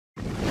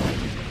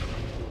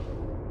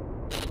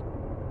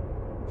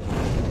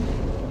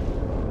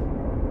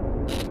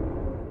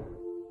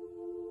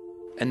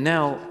And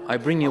now I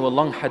bring you a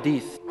long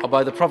hadith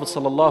by the Prophet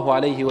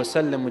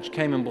ﷺ, which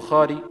came in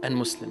Bukhari and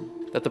Muslim.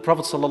 That the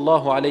Prophet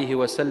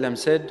ﷺ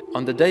said,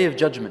 on the day of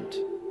judgment,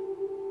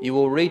 you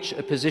will reach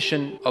a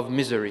position of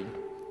misery.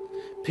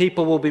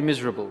 People will be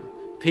miserable.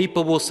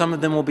 Some of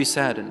them will be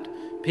saddened.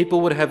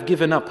 People would have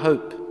given up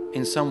hope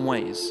in some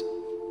ways.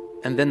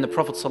 And then the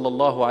Prophet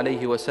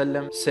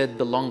ﷺ said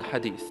the long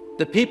hadith.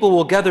 The people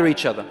will gather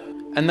each other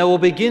and they will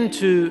begin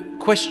to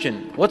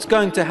question what's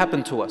going to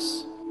happen to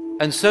us.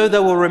 And so they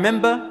will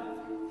remember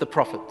the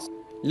prophets.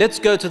 Let's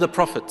go to the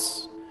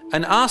prophets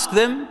and ask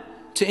them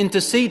to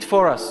intercede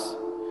for us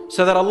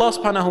so that Allah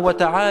subhanahu wa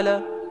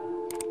ta'ala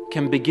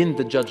can begin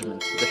the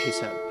judgment, the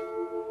hisab.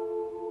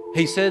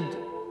 He said,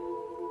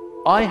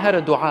 I had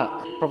a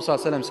dua. Prophet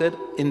ﷺ said,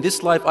 in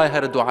this life I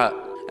had a dua.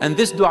 And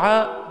this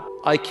dua,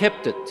 I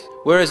kept it.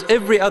 Whereas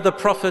every other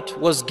prophet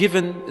was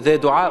given their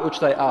dua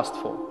which they asked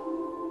for.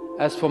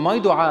 As for my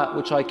dua,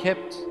 which I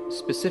kept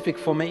specific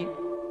for me,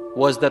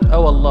 was that,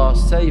 oh Allah,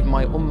 save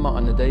my ummah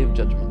on the day of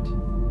judgment.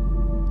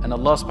 And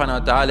Allah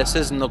subhanahu wa ta'ala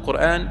says in the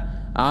Quran,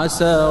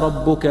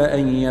 عَسَى رَبُّكَ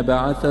أَن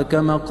يَبْعَثَكَ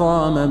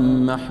مَقَامًا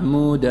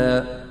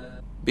مَحْمُودًا.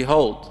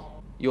 Behold,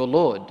 your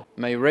Lord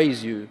may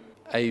raise you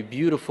a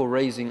beautiful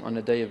raising on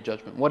the day of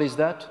judgment. What is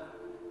that?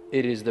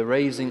 It is the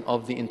raising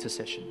of the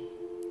intercession.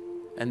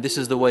 And this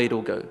is the way it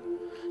will go.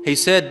 He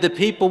said the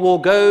people will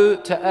go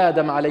to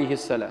Adam alayhi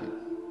salam.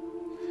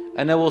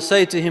 And they will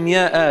say to him,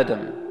 Ya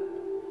Adam,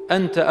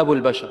 Anta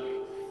Abul Bashar.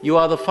 You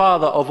are the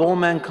father of all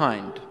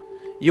mankind.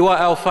 You are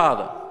our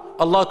father.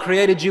 Allah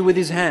created you with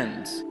His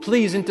hands.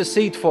 Please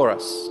intercede for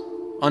us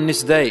on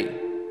this day.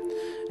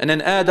 And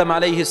then Adam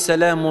alayhi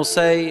salam will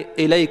say,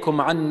 Ilaykum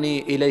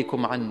anni,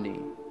 ilaykum anni.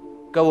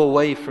 Go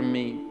away from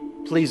me.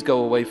 Please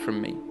go away from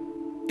me.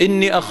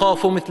 Inni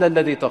akhafu mithla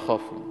alladhi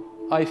takhafun.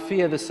 I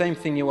fear the same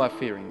thing you are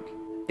fearing.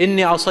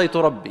 Inni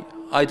asaytu rabbi.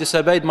 I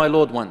disobeyed my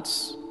Lord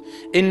once.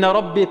 Inna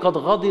rabbi qad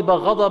ghadiba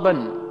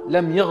ghadaban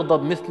lam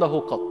yaghdab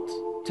mithlahu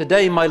qat.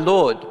 Today my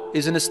Lord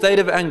is in a state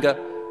of anger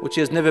which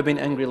He has never been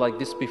angry like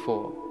this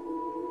before.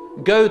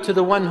 Go to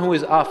the one who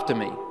is after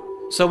me.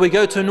 So we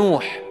go to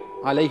Nuh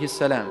alayhi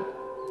salam.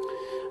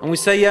 And we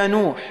say, Ya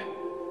Nuh,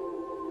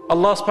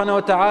 Allah subhanahu wa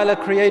ta'ala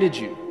created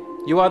you.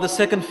 You are the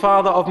second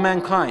father of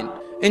mankind.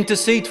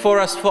 Intercede for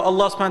us for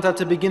Allah subhanahu wa ta'ala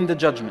to begin the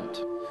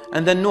judgment.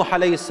 And then Nuh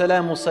alayhi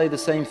salam will say the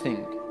same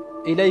thing.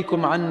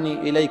 Ilaykum anni,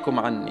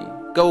 ilaykum anni.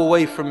 Go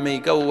away from me,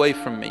 go away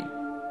from me.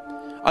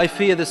 I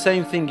fear the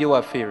same thing you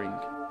are fearing.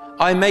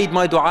 I made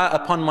my dua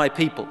upon my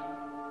people.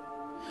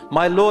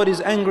 My Lord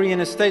is angry in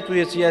a state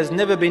where He has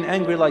never been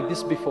angry like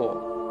this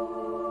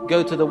before.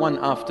 Go to the one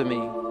after me,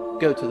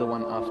 go to the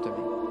one after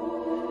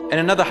me. In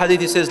another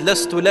hadith He says,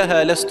 Lastu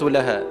laha, lastu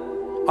laha.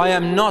 I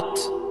am not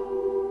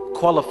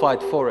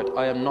qualified for it,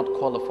 I am not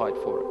qualified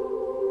for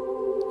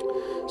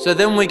it. So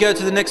then we go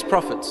to the next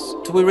prophets,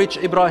 till we reach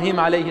Ibrahim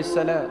alayhi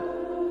salam.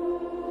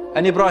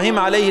 And Ibrahim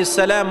alayhi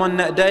salam on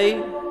that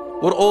day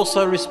will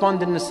also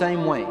respond in the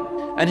same way.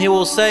 And he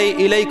will say,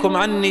 Ilaykum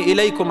anni,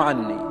 ilaykum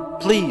anni.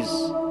 Please,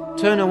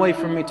 turn away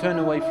from me, turn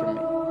away from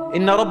me.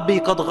 Inna rabbi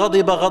qad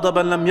ghadiba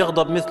ghadaban lam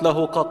yaghdab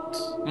mithlahu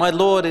qat. My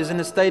Lord is in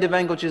a state of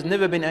anger which has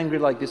never been angry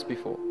like this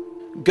before.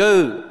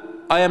 Go,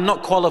 I am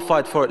not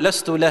qualified for it.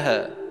 Lastu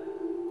laha.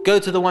 Go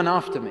to the one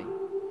after me.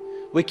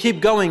 We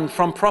keep going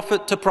from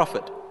prophet to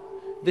prophet.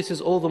 This is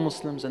all the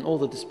Muslims and all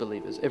the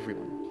disbelievers,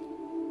 everyone.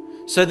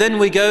 So then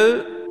we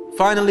go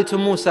finally to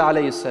Musa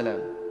alayhi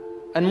salam.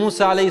 And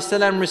Musa alayhi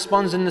salam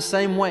responds in the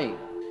same way.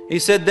 He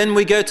said, then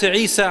we go to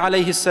Isa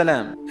alayhi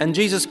salam. And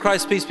Jesus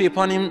Christ, peace be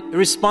upon Him,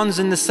 responds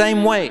in the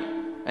same way.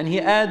 And he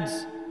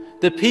adds,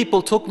 the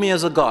people took me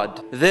as a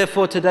God.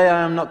 Therefore today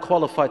I am not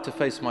qualified to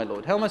face my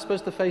Lord. How am I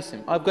supposed to face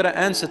Him? I've got to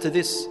answer to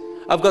this.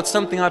 I've got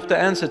something I have to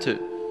answer to.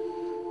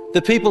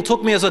 The people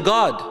took me as a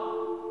God.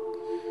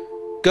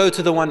 Go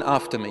to the one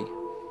after me.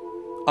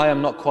 I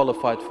am not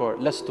qualified for it.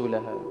 Lastu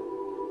laha.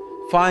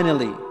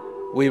 Finally,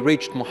 we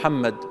reached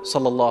Muhammad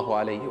sallallahu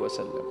alayhi wa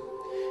sallam.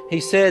 He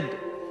said,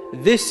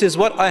 this is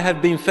what I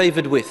have been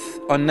favored with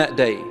on that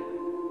day,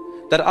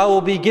 that I will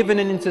be given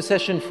an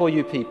intercession for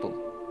you people.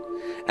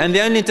 And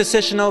the only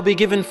intercession I will be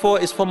given for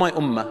is for my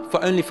ummah,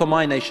 only for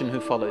my nation who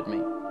followed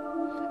me.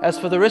 As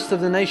for the rest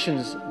of the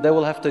nations, they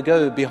will have to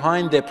go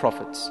behind their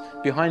prophets,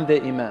 behind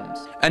their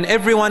imams. And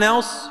everyone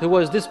else who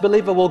was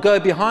disbeliever will go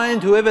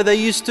behind whoever they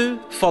used to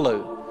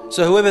follow.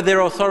 So whoever their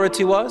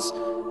authority was,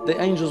 the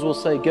angels will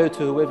say, go to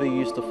whoever you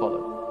used to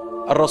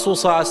follow. Rasul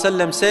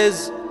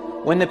says,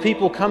 when the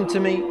people come to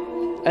me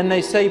and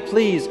they say,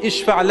 please,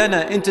 ishfa'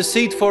 lana,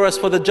 intercede for us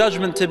for the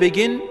judgment to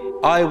begin,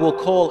 I will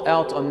call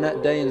out on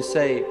that day and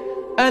say,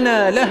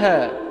 ana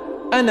laha,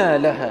 ana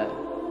laha.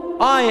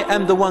 I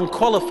am the one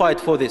qualified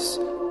for this.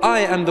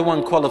 I am the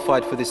one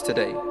qualified for this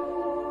today.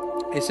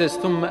 He says,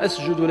 ثُمَّ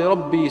أَسْجُدُ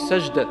لِرَبِّي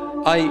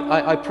سَجْدَةً.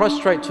 I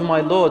prostrate to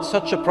my Lord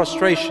such a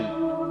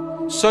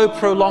prostration, so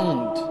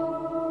prolonged.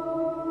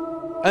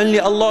 Only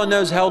Allah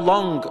knows how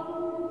long.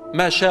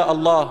 Ma sha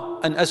Allah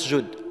an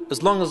asjud.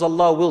 As long as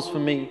Allah wills for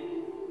me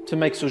to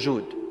make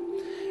sujood.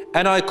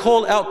 And I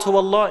call out to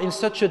Allah in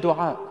such a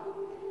dua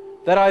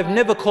that I've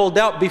never called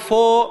out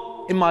before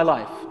in my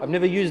life. I've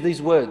never used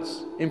these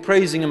words in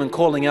praising Him and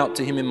calling out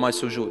to Him in my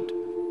sujood.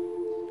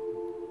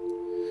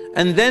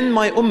 And then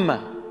my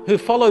ummah who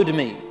followed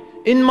me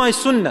in my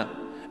sunnah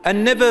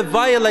and never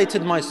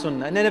violated my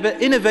sunnah and never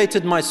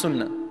innovated my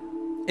sunnah,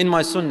 in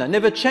my sunnah,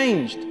 never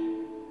changed,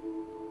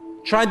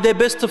 tried their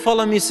best to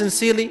follow me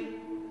sincerely,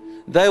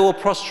 they will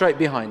prostrate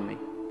behind me.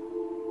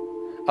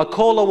 A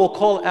caller will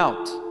call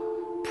out,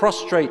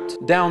 prostrate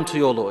down to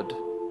your Lord.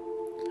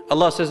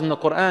 Allah says in the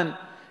Quran,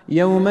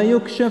 يوم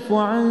يكشف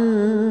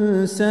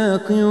عن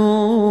ساق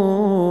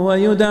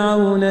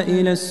ويدعون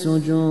إلى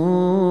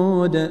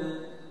السجود.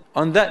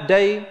 On that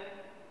day,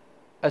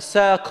 a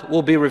saq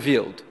will be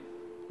revealed.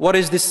 What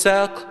is this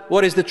saq?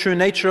 What is the true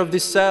nature of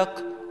this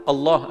saq?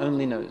 Allah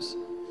only knows.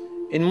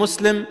 In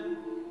Muslim,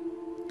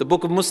 the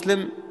book of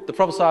Muslim, the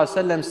Prophet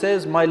ﷺ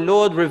says, my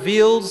Lord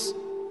reveals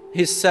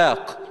His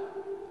saq.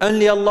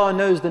 Only Allah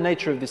knows the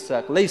nature of this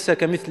saq. لَيْسَ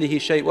كَمِثْلِهِ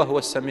شَيْءٍ وَهُوَ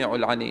السَّمِيعُ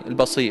الْعَلِيمُ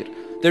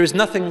الْبَصِيرُ. There is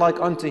nothing like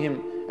unto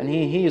Him, and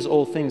He hears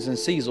all things and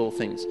sees all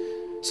things.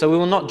 So we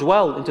will not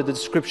dwell into the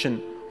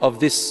description of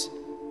this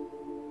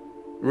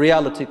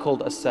reality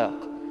called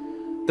as-saq.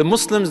 The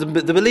Muslims,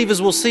 the believers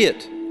will see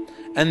it,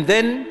 and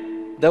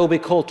then they will be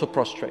called to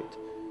prostrate.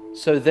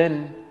 So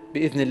then,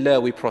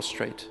 bi-idhnillah, we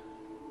prostrate.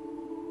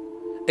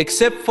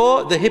 Except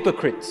for the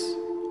hypocrites.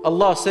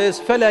 Allah says,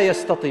 فَلَا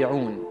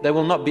يَسْتَطِيعُونَ. They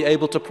will not be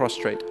able to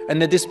prostrate,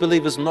 and the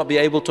disbelievers will not be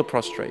able to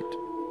prostrate.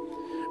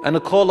 And a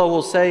caller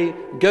will say,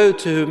 go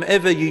to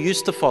whomever you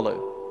used to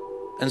follow.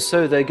 And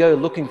so they go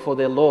looking for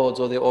their lords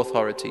or their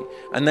authority,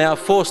 and they are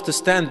forced to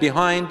stand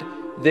behind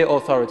their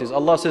authorities.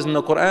 Allah says in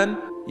the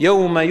Quran,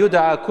 يَوْمَ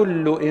يُدْعَى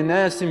كُلُّ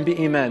إِنَاسٍ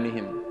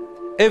بِإِمَامِهِمْ.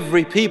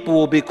 Every people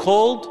will be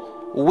called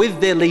with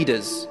their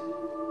leaders.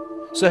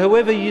 So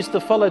whoever you used to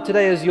follow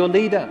today as your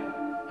leader,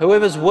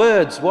 whoever's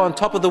words were on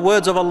top of the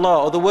words of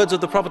Allah or the words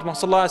of the Prophet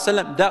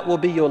ﷺ, that will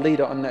be your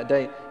leader on that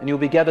day, and you'll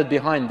be gathered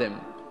behind them.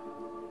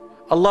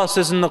 Allah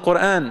says in the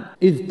Quran,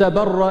 إِذْ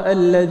تَبَرَّأَ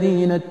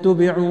الَّذِينَ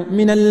اتُّبِعُوا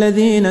مِنَ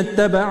الَّذِينَ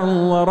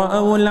اتَّبَعُوا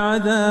وَرَأَوُا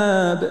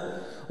الْعَذَابَ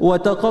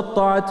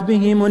وَتَقَطَّعَتْ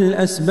بِهِمُ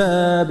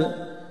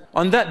الْأَسْبَابِ.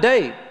 On that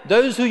day,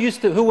 those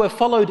who were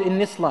followed in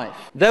this life,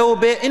 they will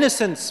bear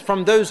innocence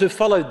from those who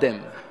followed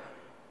them.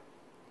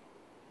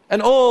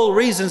 And all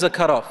reasons are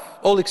cut off.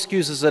 All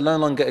excuses are no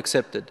longer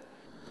accepted.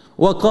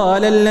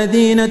 وقال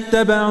الذين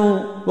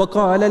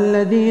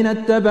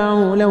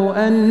اتبعوا لو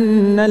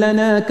أن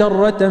لنا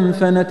كرة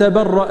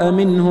فنتبرأ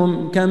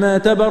منهم كما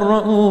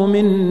تبرؤوا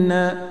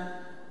منا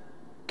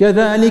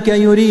كذلك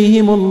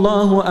يريهم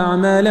الله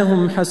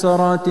أعمالهم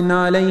حسرات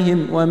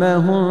عليهم وما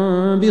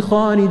هم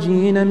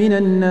بخارجين من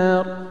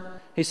النار.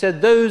 He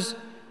said, those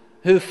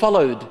who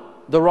followed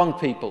the wrong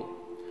people,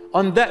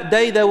 on that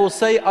day they will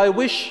say, I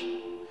wish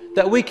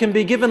that we can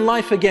be given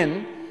life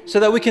again so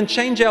that we can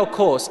change our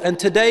course, and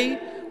today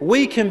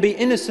we can be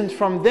innocent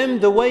from them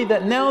the way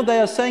that now they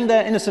are saying they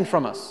are innocent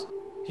from us.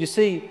 You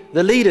see,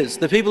 the leaders,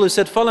 the people who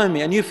said follow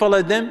me, and you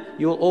followed them,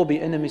 you will all be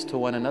enemies to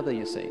one another,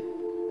 you see.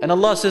 And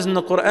Allah says in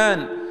the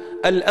Quran,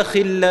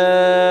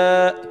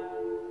 Al-Akhilla,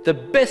 the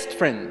best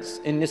friends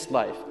in this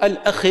life.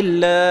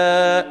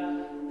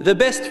 Al-Akhilla, the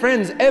best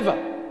friends ever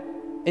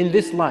in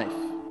this life.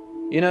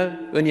 You know,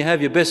 when you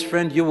have your best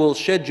friend, you will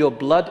shed your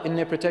blood in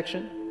their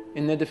protection,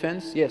 in their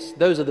defense. Yes,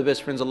 those are the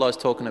best friends Allah is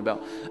talking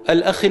about.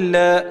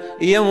 Al-Akhilla,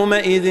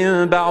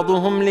 يَوْمَئِذٍ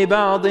بَعْضُهُمْ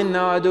لِبَعْضٍ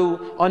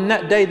عَدُوٌّ. On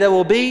that day there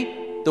will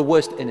be the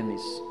worst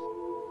enemies.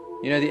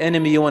 You know, the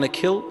enemy you want to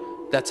kill,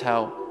 that's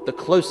how the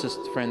closest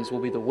friends will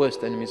be the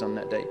worst enemies on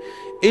that day.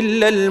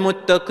 إِلَّا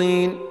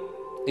الْمُتَّقِينَ,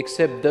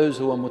 except those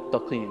who are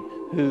muttaqeen,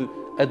 who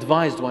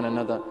advised one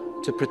another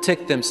to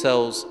protect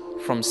themselves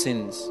from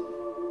sins.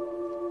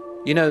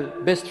 You know,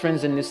 best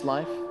friends in this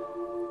life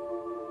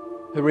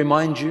who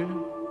remind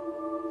you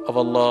of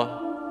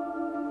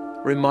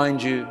Allah,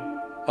 remind you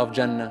of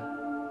Jannah,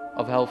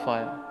 of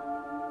hellfire,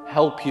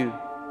 help you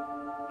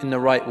in the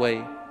right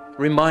way,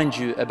 remind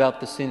you about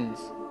the sins,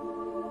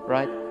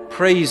 right?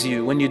 Praise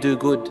you when you do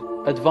good,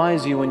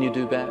 advise you when you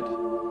do bad.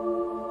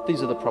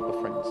 These are the proper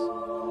friends.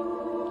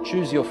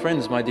 Choose your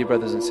friends, my dear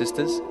brothers and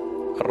sisters.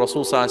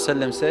 Rasul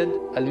ﷺ said,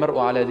 Al-mar'u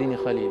ala dini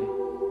khalili.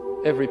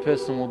 Every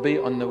person will be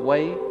on the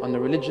way, on the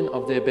religion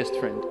of their best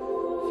friend.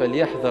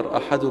 فَلْيَحْذَرْ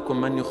أَحَدُكُمْ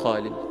مَنْ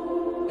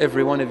يُخَالِلْ.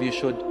 Every one of you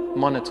should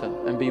monitor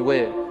and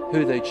beware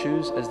who they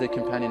choose as their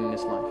companion in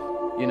this life.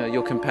 You know,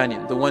 your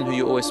companion, the one who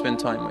you always spend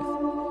time with.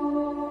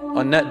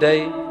 On that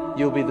day,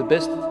 you'll be the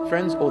best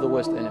friends or the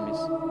worst enemies.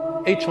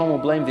 Each one will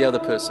blame the other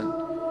person.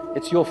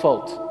 It's your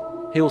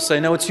fault. He will say,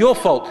 no, it's your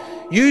fault.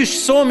 You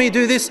saw me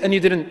do this and you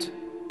didn't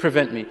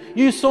prevent me.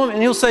 You saw me,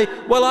 and he'll say,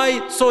 well,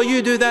 I saw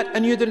you do that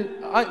and you didn't.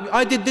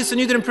 I did this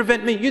and you didn't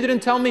prevent me. You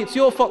didn't tell me. It's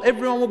your fault.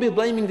 Everyone will be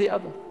blaming the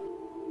other.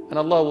 And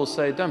Allah will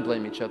say, don't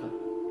blame each other.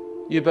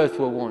 You both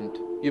were warned.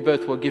 You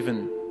both were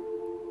given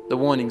the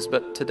warnings,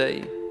 but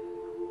today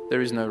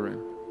there is no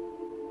room.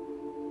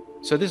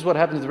 So this is what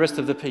happened to the rest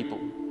of the people.